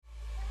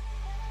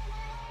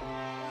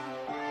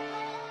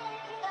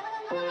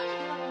Hey,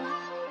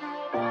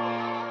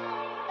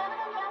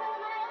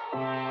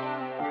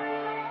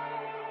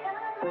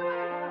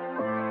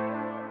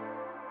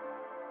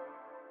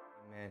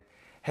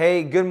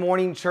 good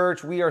morning,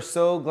 church. We are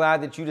so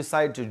glad that you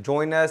decided to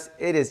join us.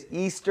 It is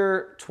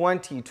Easter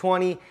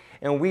 2020,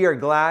 and we are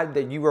glad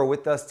that you are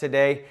with us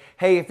today.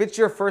 Hey, if it's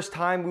your first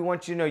time, we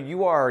want you to know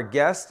you are our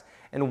guest,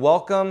 and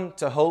welcome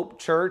to Hope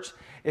Church.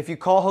 If you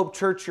call Hope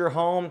Church your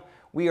home,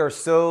 we are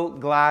so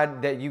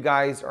glad that you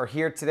guys are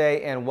here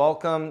today, and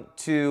welcome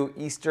to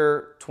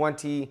Easter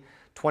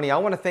 2020. I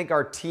want to thank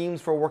our teams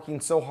for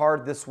working so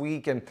hard this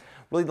week and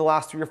really the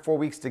last 3 or 4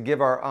 weeks to give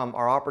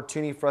our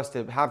opportunity for us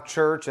to have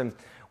church. And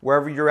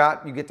wherever you're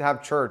at, you get to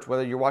have church,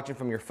 whether you're watching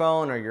from your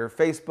phone or your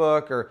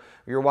Facebook or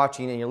you're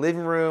watching in your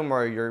living room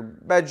or your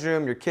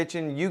bedroom, your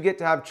kitchen, you get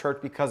to have church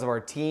because of our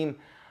team.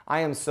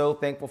 I am so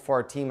thankful for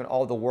our team and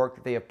all the work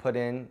that they have put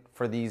in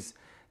for these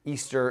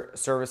Easter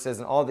services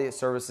and all the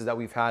services that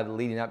we've had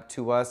leading up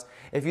to us.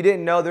 If you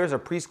didn't know, there's a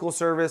preschool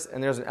service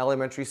and there's an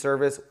elementary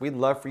service. We'd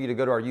love for you to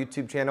go to our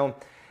YouTube channel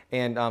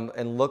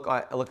and look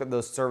at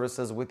those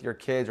services with your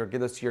kids or give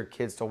those to your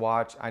kids to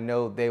watch. I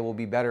know they will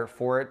be better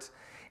for it.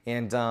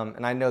 And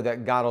I know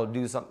that God will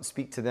do something,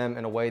 speak to them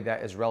in a way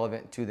that is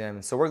relevant to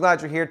them. So we're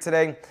glad you're here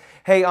today.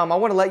 Hey, I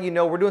want to let you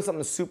know we're doing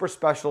something super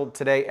special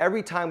today.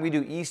 Every time we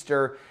do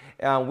Easter,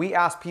 we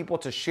ask people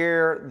to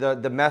share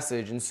the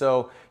message. And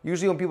so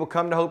usually when people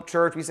come to Hope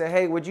Church, we say,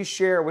 hey, would you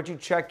share, would you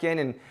check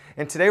in?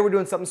 And today we're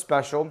doing something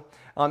special.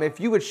 If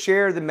you would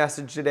share the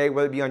message today,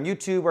 whether it be on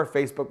YouTube or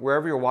Facebook,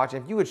 wherever you're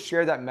watching, if you would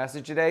share that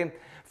message today,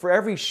 for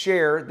every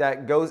share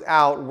that goes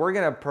out, we're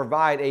going to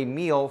provide a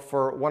meal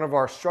for one of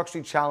our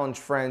structurally challenged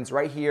friends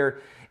right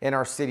here in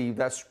our city.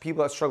 That's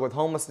people that struggle with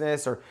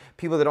homelessness or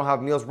people that don't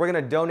have meals. We're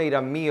going to donate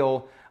a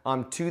meal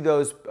to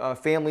those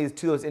families,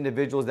 to those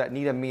individuals that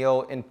need a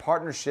meal in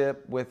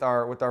partnership with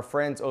our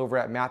friends over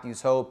at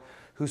Matthew's Hope,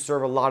 who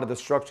serve a lot of the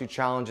structurally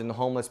challenged and the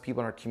homeless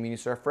people in our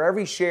community. So for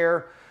every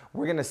share,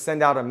 we're going to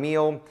send out a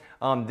meal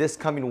this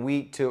coming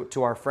week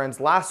to our friends.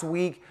 Last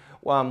week,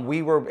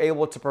 we were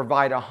able to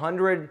provide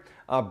 100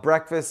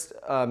 breakfast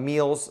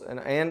meals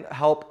and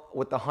help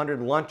with 100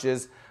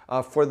 lunches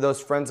for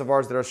those friends of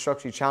ours that are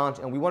structurally challenged.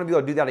 And we want to be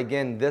able to do that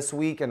again this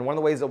week. And one of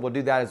the ways that we'll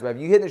do that is if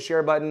you hit the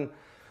share button,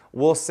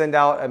 we'll send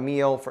out a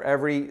meal for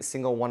every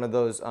single one of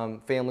those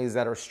families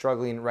that are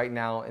struggling right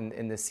now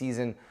in the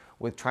season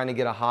with trying to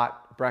get a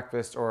hot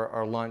breakfast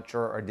or lunch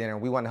or dinner.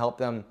 We want to help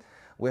them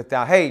with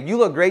that. Hey, you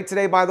look great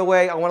today, by the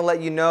way. I want to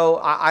let you know,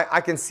 I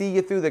can see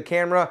you through the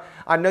camera.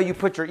 I know you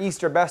put your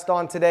Easter best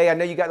on today. I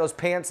know you got those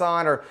pants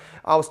on, or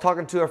I was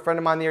talking to a friend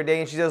of mine the other day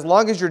and she says, as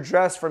long as you're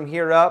dressed from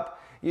here up,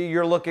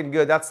 you're looking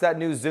good. That's that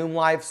new Zoom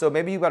life. So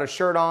maybe you got a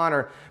shirt on,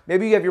 or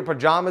maybe you have your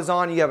pajamas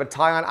on, you have a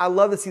tie on. I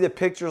love to see the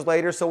pictures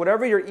later. So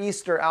whatever your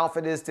Easter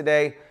outfit is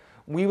today,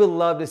 we would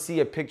love to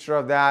see a picture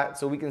of that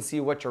so we can see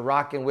what you're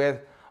rocking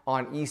with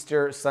on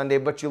Easter Sunday.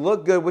 But you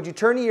look good. Would you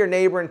turn to your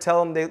neighbor and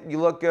tell them that you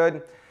look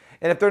good?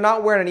 And if they're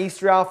not wearing an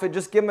Easter outfit,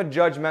 just give them a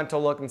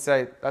judgmental look and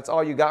say, that's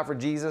all you got for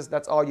Jesus?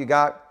 That's all you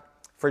got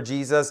for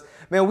Jesus?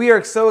 Man, we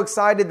are so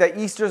excited that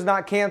Easter's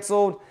not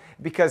canceled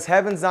because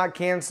heaven's not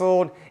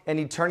canceled and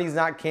eternity's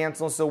not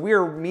canceled. So we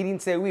are meeting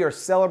today. We are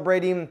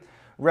celebrating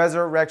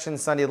Resurrection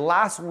Sunday.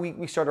 Last week,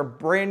 we started a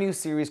brand new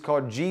series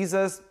called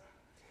Jesus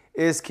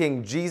is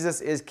King.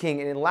 Jesus is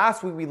King. And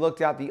last week, we looked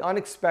at the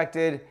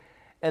unexpected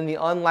and the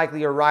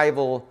unlikely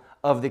arrival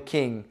of the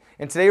King.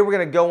 And today we're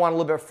going to go on a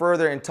little bit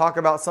further and talk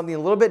about something a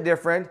little bit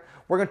different.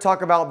 We're going to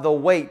talk about the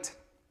weight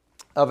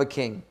of a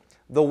king.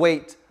 The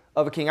weight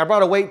of a king. I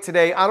brought a weight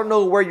today. I don't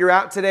know where you're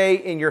at today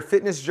in your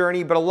fitness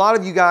journey, but a lot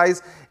of you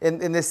guys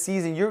in this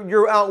season,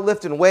 you're out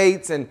lifting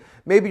weights, and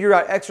maybe you're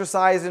out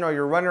exercising or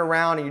you're running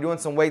around and you're doing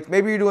some weights.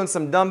 Maybe you're doing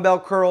some dumbbell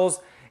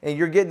curls and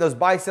you're getting those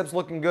biceps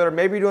looking good, or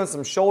maybe you're doing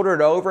some shoulder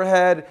to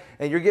overhead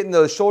and you're getting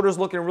those shoulders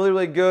looking really,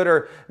 really good,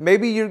 or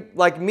maybe you,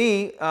 like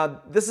me,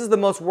 this is the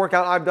most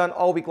workout I've done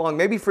all week long.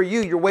 Maybe for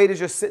you, your weight is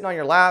just sitting on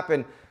your lap,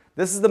 and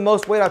this is the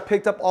most weight I've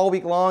picked up all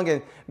week long,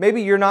 and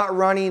maybe you're not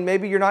running,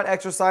 maybe you're not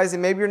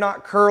exercising, maybe you're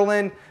not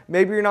curling,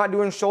 maybe you're not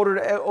doing shoulder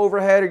to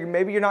overhead, or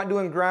maybe you're not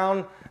doing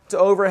ground to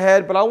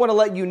overhead, but I want to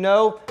let you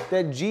know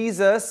that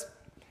Jesus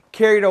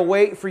carried a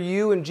weight for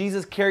you, and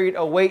Jesus carried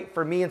a weight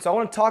for me, and so I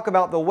want to talk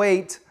about the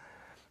weight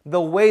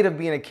of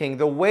being a king,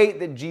 the weight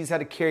that Jesus had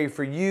to carry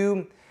for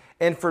you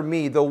and for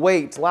me. The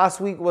weight.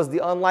 Last week was the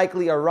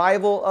unlikely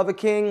arrival of a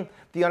king,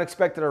 the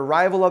unexpected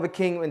arrival of a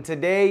king, and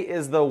today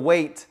is the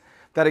weight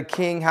that a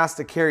king has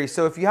to carry.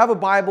 So if you have a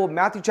Bible,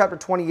 Matthew chapter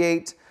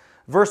 28,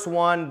 verse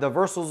 1, the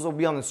verses will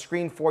be on the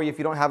screen for you if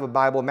you don't have a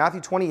Bible.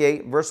 Matthew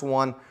 28, verse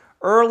 1,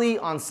 early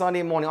on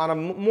Sunday morning, on a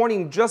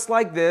morning just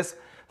like this,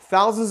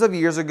 thousands of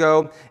years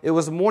ago, it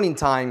was morning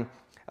time,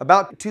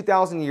 about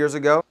 2,000 years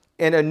ago,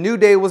 and a new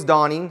day was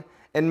dawning.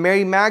 And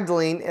Mary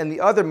Magdalene and the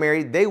other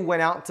Mary, they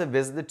went out to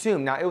visit the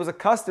tomb. Now, it was a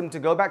custom to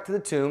go back to the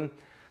tomb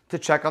to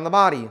check on the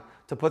body,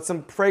 to put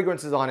some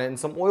fragrances on it and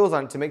some oils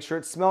on it to make sure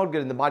it smelled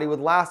good and the body would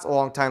last a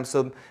long time.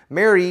 So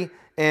Mary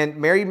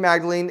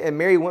Magdalene and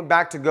Mary went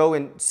back to go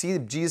and see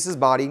Jesus'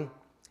 body.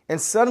 And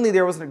suddenly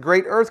there was a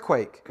great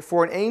earthquake.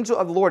 For an angel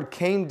of the Lord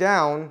came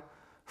down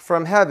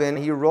from heaven.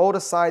 He rolled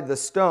aside the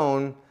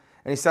stone.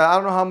 And he said, I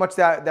don't know how much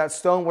that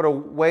stone would have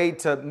weighed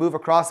to move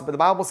across it. But the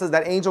Bible says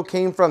that angel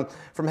came from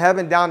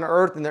heaven down to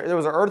earth. And there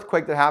was an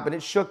earthquake that happened.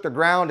 It shook the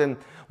ground. And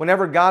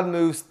whenever God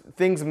moves,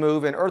 things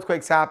move. And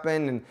earthquakes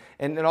happen.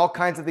 And all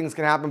kinds of things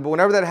can happen. But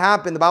whenever that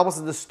happened, the Bible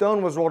says the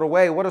stone was rolled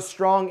away. What a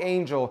strong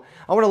angel.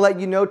 I want to let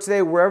you know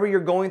today, wherever you're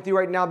going through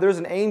right now, there's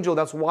an angel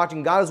that's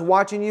watching. God is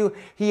watching you.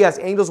 He has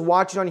angels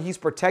watching on you. He's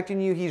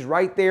protecting you. He's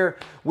right there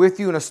with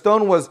you. And a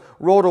stone was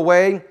rolled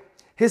away.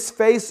 His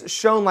face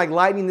shone like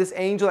lightning. This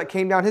angel that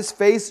came down, his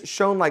face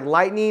shone like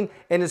lightning,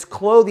 and his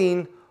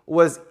clothing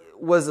was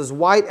as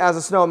white as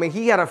the snow. I mean,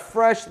 he had a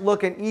fresh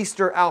looking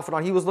Easter outfit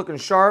on. He was looking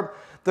sharp.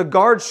 The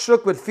guards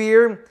shook with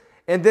fear,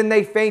 and then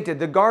they fainted.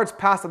 The guards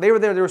passed. They were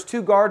there. There was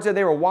 2 guards there.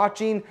 They were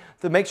watching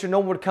to make sure no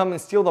one would come and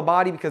steal the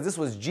body, because this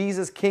was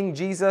Jesus, King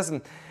Jesus.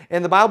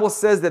 And the Bible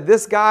says that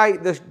this guy,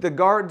 the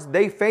guards,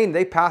 they fainted.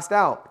 They passed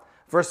out.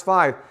 Verse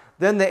 5,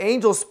 then the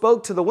angel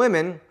spoke to the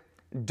women.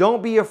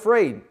 Don't be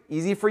afraid.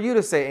 Easy for you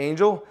to say,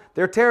 angel.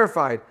 They're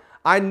terrified.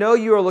 I know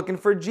you are looking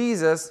for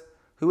Jesus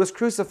who was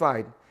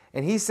crucified.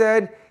 And he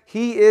said,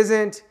 he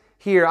isn't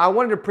here. I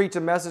wanted to preach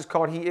a message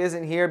called He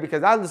Isn't Here,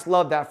 because I just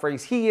love that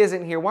phrase. He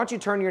isn't here. Why don't you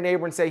turn to your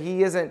neighbor and say,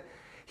 He isn't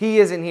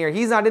here.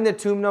 He's not in the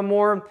tomb no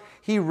more.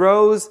 He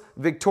rose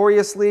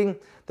victoriously.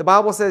 The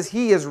Bible says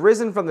he is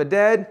risen from the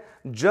dead,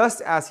 just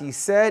as he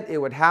said it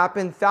would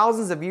happen.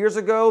 Thousands of years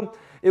ago,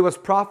 it was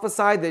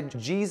prophesied that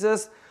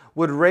Jesus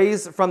would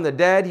raise from the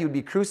dead. He would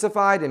be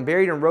crucified and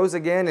buried and rose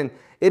again. And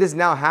it is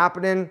now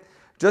happening,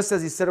 just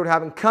as he said it would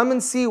happen. Come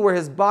and see where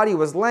his body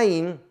was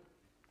laying.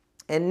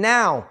 And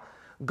now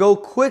go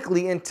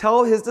quickly and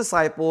tell his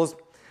disciples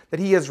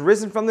that he has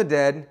risen from the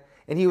dead,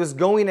 and he was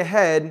going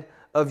ahead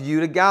of you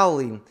to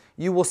Galilee.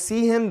 You will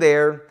see him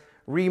there.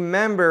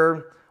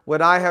 Remember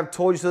what I have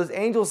told you. So this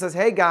angel says,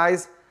 hey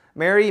guys,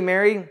 Mary,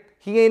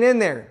 he ain't in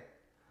there.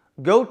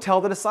 Go tell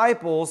the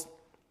disciples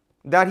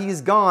that he's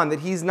gone,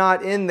 that he's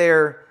not in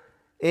there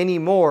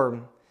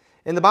anymore.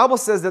 And the Bible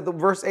says that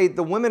verse 8,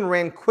 the women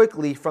ran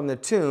quickly from the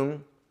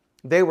tomb.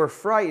 They were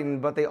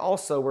frightened, but they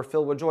also were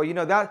filled with joy. You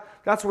know,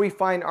 that's where we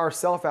find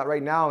ourselves at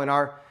right now in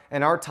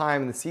our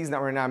time, in the season that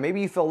we're in now.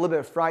 Maybe you feel a little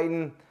bit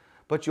frightened,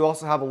 but you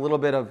also have a little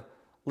bit of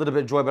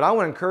joy. But I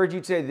want to encourage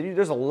you today that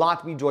there's a lot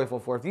to be joyful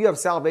for. If you have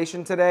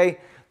salvation today,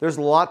 there's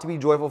a lot to be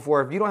joyful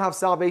for. If you don't have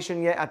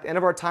salvation yet, at the end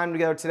of our time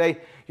together today,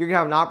 you're going to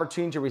have an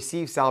opportunity to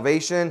receive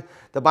salvation.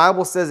 The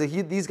Bible says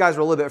that these guys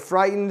were a little bit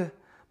frightened,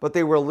 but they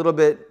had a little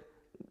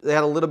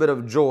bit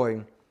of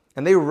joy.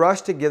 And they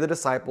rushed to give the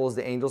disciples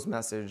the angel's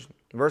message.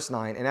 Verse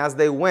 9, and as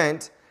they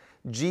went,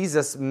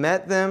 Jesus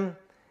met them,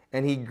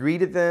 and he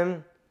greeted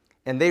them,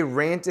 and they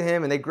ran to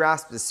him, and they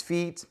grasped his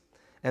feet,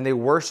 and they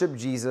worshiped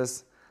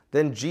Jesus.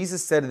 Then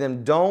Jesus said to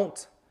them,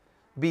 don't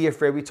be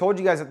afraid. We told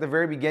you guys at the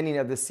very beginning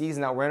of the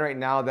season that we're in right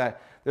now that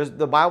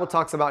the Bible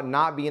talks about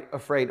not being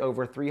afraid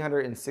over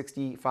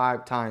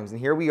 365 times. And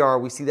here we are.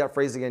 We see that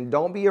phrase again.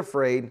 Don't be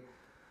afraid.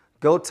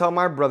 Go tell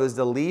my brothers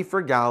to leave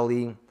for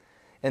Galilee,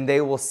 and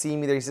they will see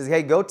me there. He says,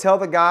 hey, go tell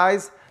the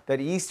guys that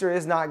Easter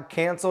is not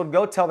canceled.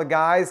 Go tell the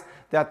guys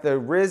that the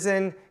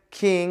risen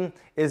King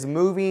is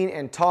moving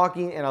and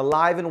talking and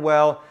alive and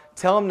well.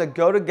 Tell them to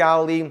go to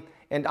Galilee,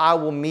 and I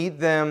will meet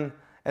them.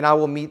 And I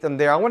will meet them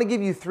there. I want to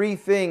give you 3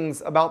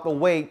 things about the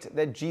weight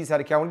that Jesus had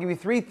to carry. I want to give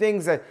you 3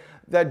 things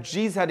that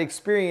Jesus had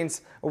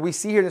experienced, or we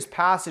see here in this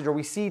passage, or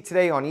we see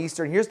today on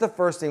Easter. And here's the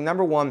first thing.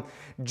 Number 1,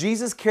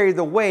 Jesus carried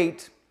the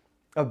weight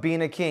of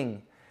being a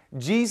king.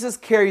 Jesus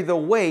carried the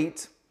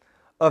weight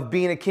of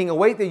being a king, a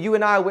weight that you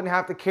and I wouldn't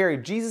have to carry.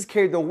 Jesus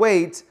carried the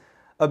weight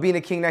of being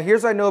a king. Now,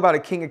 here's what I know about a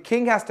king. A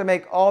king has to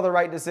make all the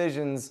right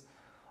decisions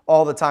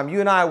all the time. You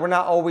and I, we're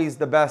not always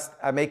the best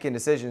at making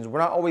decisions. We're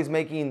not always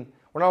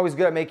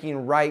good at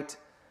making right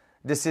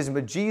decisions,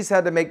 but Jesus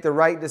had to make the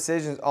right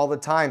decisions all the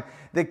time.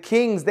 The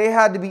kings, they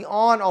had to be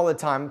on all the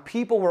time.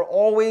 People were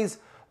always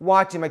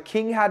watching. A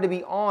king had to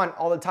be on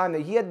all the time.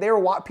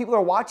 People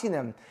are watching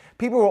them.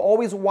 People were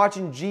always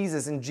watching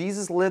Jesus, and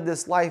Jesus lived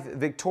this life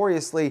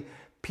victoriously.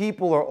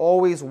 People are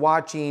always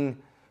watching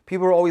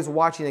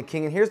a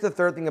king. And here's the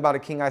third thing about a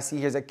king I see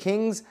here is that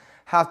kings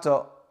have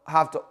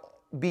to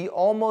be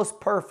almost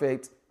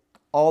perfect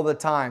all the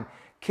time.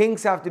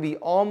 Kings have to be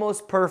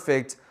almost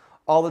perfect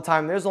all the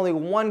time. There's only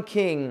one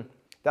king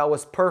that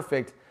was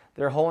perfect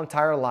their whole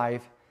entire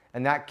life,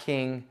 and that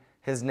king,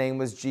 his name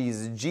was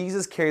Jesus.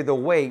 Jesus carried the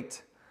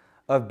weight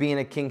of being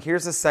a king.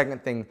 Here's the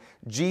second thing.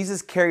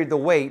 Jesus carried the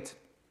weight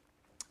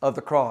of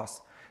the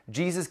cross.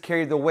 Jesus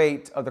carried the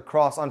weight of the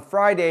cross. On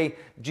Friday,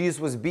 Jesus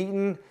was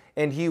beaten,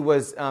 and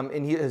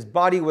his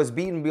body was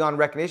beaten beyond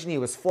recognition. He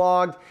was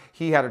flogged.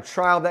 He had a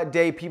trial that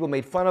day. People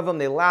made fun of him.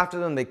 They laughed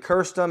at him. They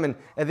cursed him. And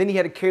then he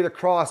had to carry the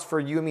cross for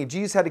you and me.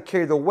 Jesus had to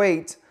carry the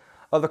weight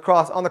of the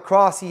cross. On the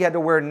cross, he had to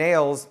wear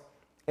nails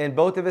in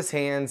both of his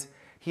hands.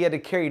 He had to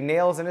carry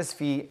nails in his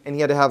feet, and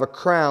he had to have a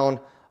crown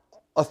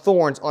of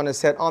thorns on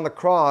his head. On the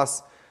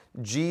cross,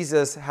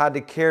 Jesus had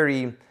to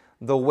carry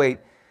the weight.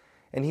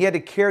 And he had to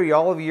carry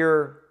all of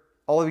your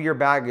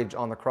baggage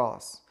on the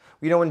cross.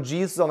 You know, when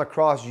Jesus was on the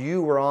cross,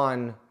 you were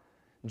on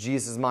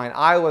Jesus' mind.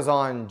 I was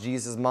on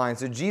Jesus' mind.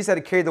 So Jesus had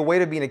to carry the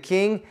weight of being a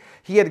king.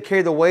 He had to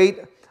carry the weight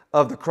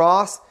of the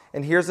cross.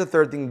 And here's the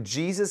third thing.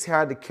 Jesus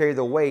had to carry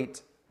the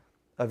weight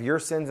of your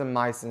sins and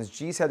my sins.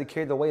 Jesus had to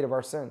carry the weight of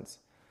our sins.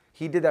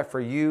 He did that for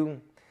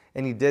you,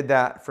 and he did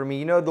that for me.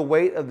 You know, the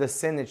weight of the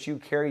sin that you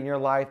carry in your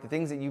life, the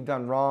things that you've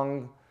done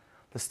wrong,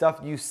 the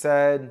stuff you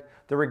said,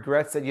 the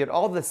regrets that you had,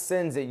 all the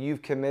sins that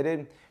you've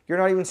committed, you're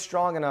not even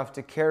strong enough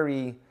to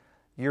carry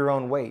your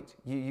own weight.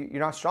 You're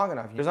not strong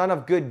enough. There's not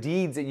enough good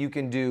deeds that you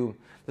can do.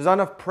 There's not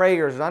enough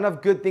prayers. There's not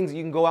enough good things that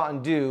you can go out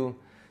and do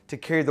to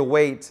carry the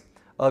weight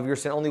of your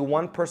sin. Only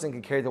one person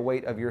can carry the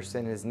weight of your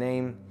sin. His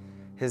name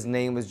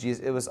was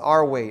Jesus. It was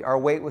our weight. Our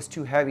weight was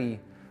too heavy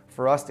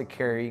for us to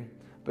carry,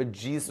 but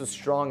Jesus was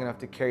strong enough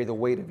to carry the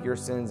weight of your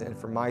sins and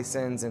for my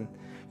sins. And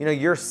you know,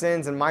 your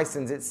sins and my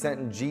sins, it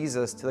sent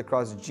Jesus to the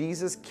cross.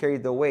 Jesus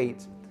carried the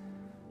weight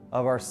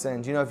of our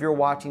sins. You know, if you're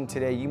watching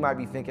today, you might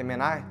be thinking, man,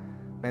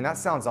 that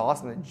sounds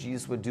awesome that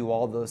Jesus would do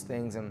all those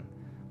things.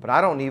 But I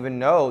don't even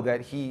know I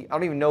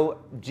don't even know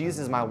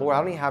Jesus is my Lord.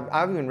 I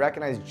don't even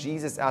recognize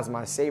Jesus as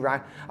my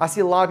Savior. I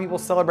see a lot of people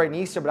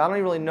celebrating Easter, but I don't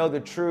even really know the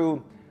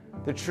true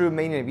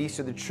meaning of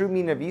Easter. The true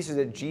meaning of Easter is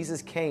that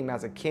Jesus came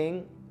as a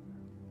king.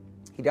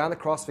 He died on the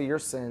cross for your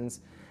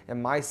sins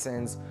and my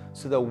sins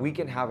so that we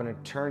can have an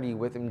eternity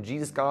with him.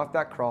 Jesus got off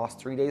that cross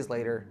 3 days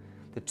later.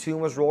 The tomb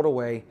was rolled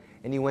away,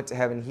 and he went to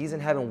heaven. He's in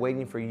heaven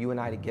waiting for you and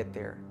I to get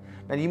there.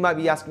 Now, you might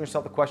be asking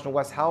yourself the question,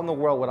 Wes, how in the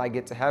world would I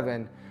get to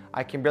heaven?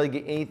 I can barely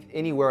get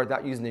anywhere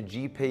without using the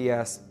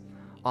GPS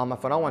on my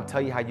phone. I want to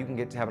tell you how you can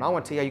get to heaven. I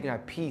want to tell you how you can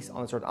have peace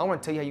on this earth. I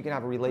want to tell you how you can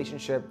have a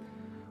relationship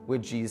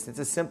with Jesus. It's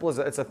as simple as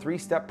it's a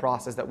 3-step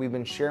process that we've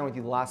been sharing with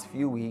you the last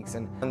few weeks.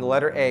 And the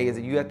letter A is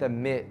that you have to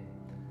admit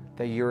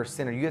that you're a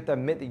sinner. You have to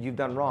admit that you've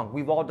done wrong.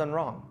 We've all done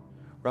wrong.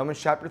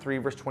 Romans chapter 3,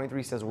 verse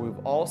 23 says, we've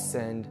all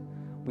sinned.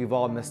 We've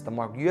all missed the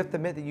mark. You have to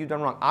admit that you've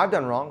done wrong. I've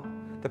done wrong.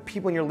 The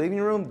people in your living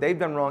room, they've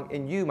done wrong.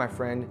 And you, my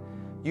friend,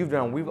 you've done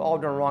wrong. We've all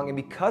done wrong. And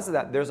because of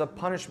that, there's a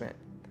punishment.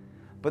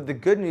 But the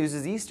good news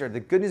is Easter. The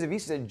good news of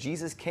Easter is that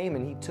Jesus came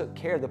and he took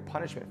care of the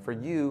punishment for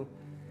you,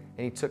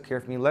 and he took care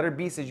of me. Letter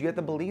B says you have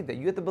to believe that.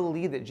 You have to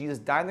believe that Jesus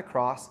died on the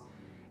cross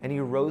and he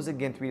rose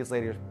again 3 days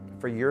later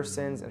for your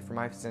sins and for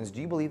my sins.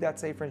 Do you believe that,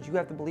 say, friends? You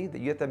have to believe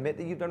that. You have to admit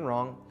that you've done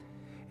wrong,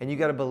 and you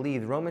got to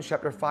believe. Romans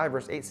chapter 5,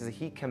 verse 8 says that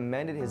he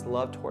commended his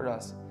love toward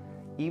us.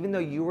 Even though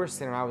you were a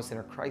sinner, I was a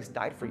sinner, Christ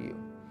died for you.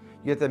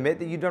 You have to admit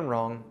that you've done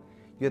wrong.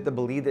 You have to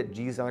believe that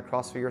Jesus died on the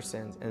cross for your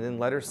sins. And then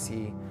letter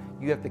C,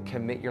 you have to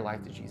commit your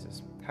life to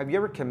Jesus. Have you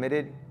ever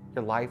committed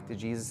your life to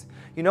Jesus?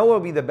 You know what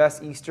will be the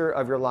best Easter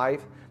of your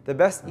life? The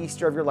best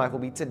Easter of your life will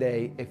be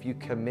today if you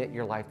commit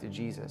your life to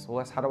Jesus.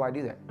 Well, how do I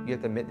do that? You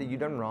have to admit that you've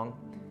done wrong.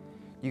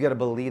 You got to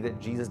believe that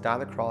Jesus died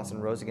on the cross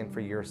and rose again for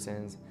your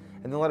sins.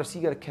 And then letter C,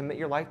 you got to commit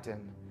your life to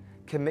him.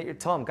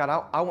 Tell him,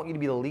 God, I want you to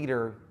be the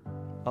leader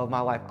of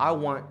my life. I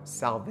want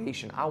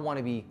salvation. I want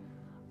to be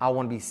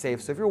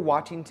saved. So if you're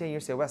watching today and you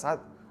say, Wes, I'd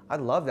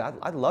love that.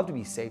 I'd love to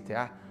be saved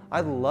today.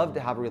 I'd love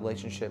to have a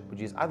relationship with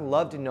Jesus. I'd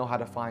love to know how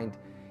to find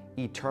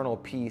eternal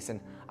peace.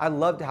 And I'd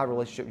love to have a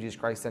relationship with Jesus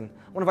Christ. And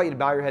I want to invite you to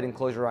bow your head and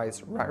close your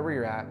eyes right where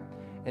you're at.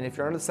 And if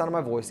you're under the sound of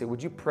my voice, say,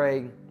 would you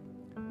pray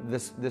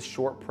this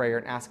short prayer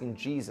and asking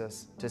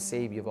Jesus to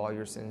save you of all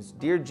your sins?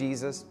 Dear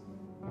Jesus,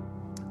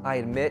 I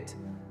admit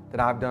that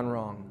I've done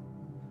wrong.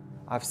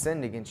 I've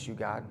sinned against you,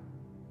 God.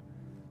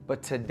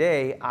 But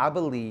today I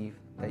believe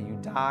that you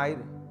died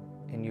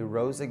and you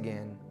rose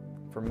again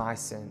for my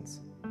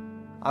sins.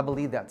 I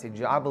believe that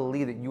today. I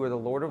believe that you are the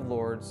Lord of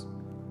Lords.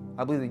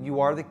 I believe that you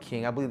are the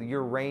King. I believe that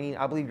you're reigning.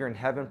 I believe you're in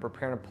heaven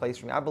preparing a place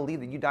for me. I believe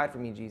that you died for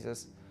me,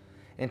 Jesus.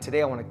 And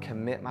today I want to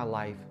commit my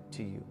life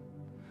to you.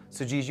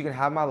 So Jesus, you can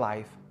have my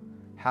life,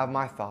 have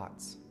my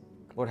thoughts,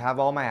 Lord, have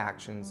all my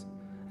actions,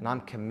 and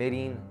I'm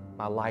committing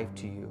my life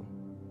to you.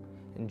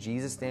 In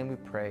Jesus' name we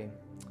pray.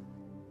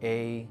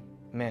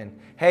 Amen.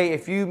 Hey,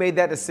 if you made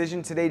that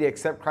decision today to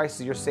accept Christ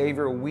as your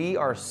Savior, we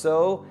are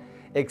so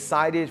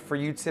excited for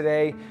you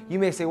today. You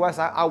may say, Wes,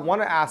 I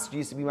want to ask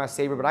Jesus to be my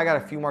Savior, but I got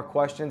a few more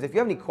questions. If you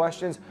have any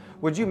questions,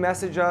 would you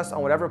message us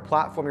on whatever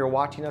platform you're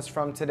watching us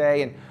from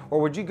today?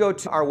 Or would you go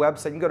to our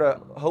website? You can go to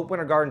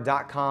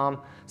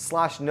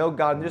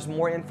hopewintergarden.com/knowgod, and there's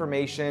more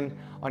information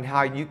on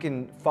how you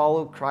can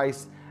follow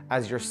Christ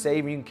as your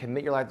Savior. You can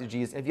commit your life to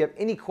Jesus. If you have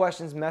any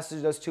questions,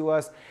 message us to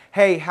us.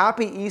 Hey,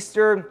 happy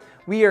Easter.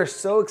 We are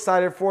so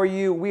excited for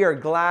you. We are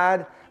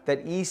glad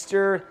that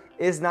Easter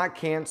is not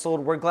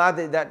canceled. We're glad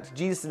that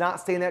Jesus did not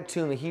stay in that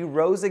tomb. He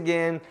rose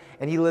again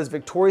and he lives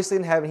victoriously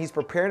in heaven. He's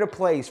preparing a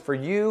place for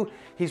you.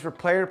 He's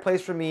preparing a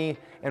place for me.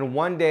 And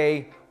one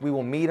day we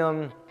will meet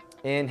him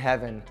in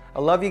heaven. I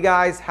love you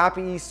guys.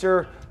 Happy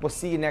Easter. We'll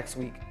see you next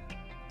week.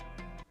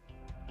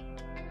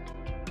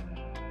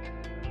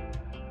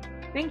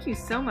 Thank you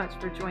so much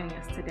for joining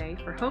us today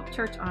for Hope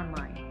Church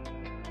Online.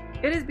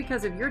 It is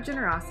because of your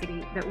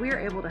generosity that we are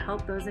able to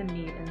help those in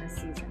need in this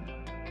season.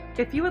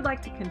 If you would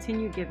like to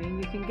continue giving,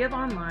 you can give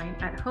online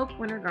at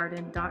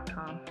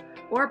hopewintergarden.com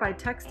or by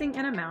texting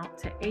an amount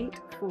to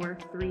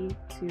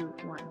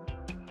 84321.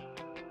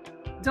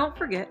 Don't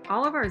forget,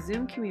 all of our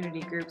Zoom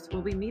community groups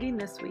will be meeting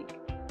this week.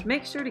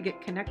 Make sure to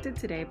get connected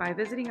today by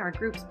visiting our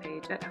groups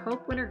page at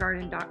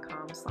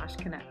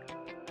hopewintergarden.com/connect.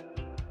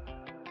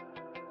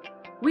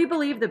 We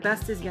believe the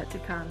best is yet to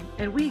come,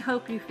 and we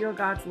hope you feel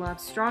God's love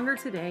stronger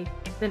today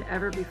than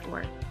ever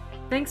before.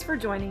 Thanks for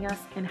joining us,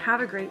 and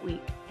have a great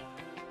week.